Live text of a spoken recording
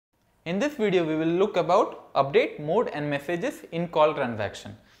In this video, we will look about update mode and messages in call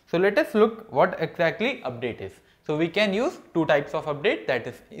transaction. So let us look what exactly update is. So we can use two types of update, that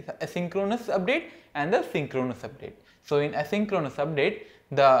is asynchronous update and the synchronous update. So in asynchronous update,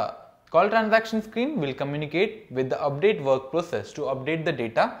 the call transaction screen will communicate with the update work process to update the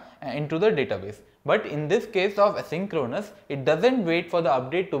data into the database. But in this case of asynchronous, it doesn't wait for the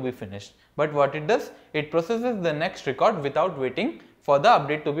update to be finished. But what it does, it processes the next record without waiting for the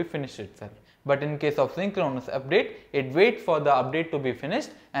update to be finished itself. But in case of synchronous update, it waits for the update to be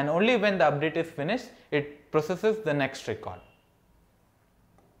finished, and only when the update is finished, it processes the next record.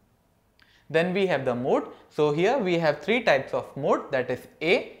 Then we have the mode. So here we have three types of mode, that is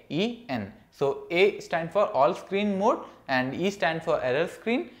A, E, N. So A stands for all screen mode, and E stands for error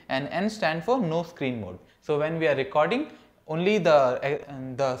screen, and N stands for no screen mode. So when we are recording, only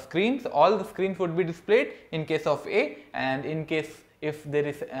the screens, all the screens would be displayed in case of A, and in case if there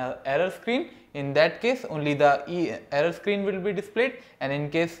is error screen, in that case only the error screen will be displayed, and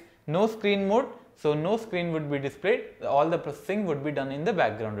in case no screen mode, so no screen would be displayed, all the processing would be done in the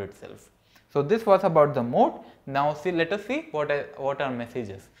background itself. So this was about the mode. Now let us see what are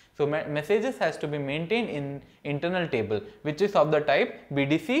messages. So messages has to be maintained in internal table, which is of the type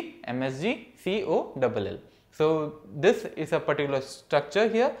BDC, MSG, COLL. So this is a particular structure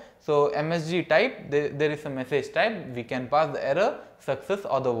here. So MSG type, there is a message type, we can pass the error, success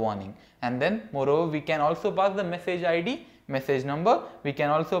or the warning, and then moreover we can also pass the message ID, message number, we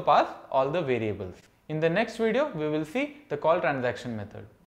can also pass all the variables. In the next video we will see the call transaction method.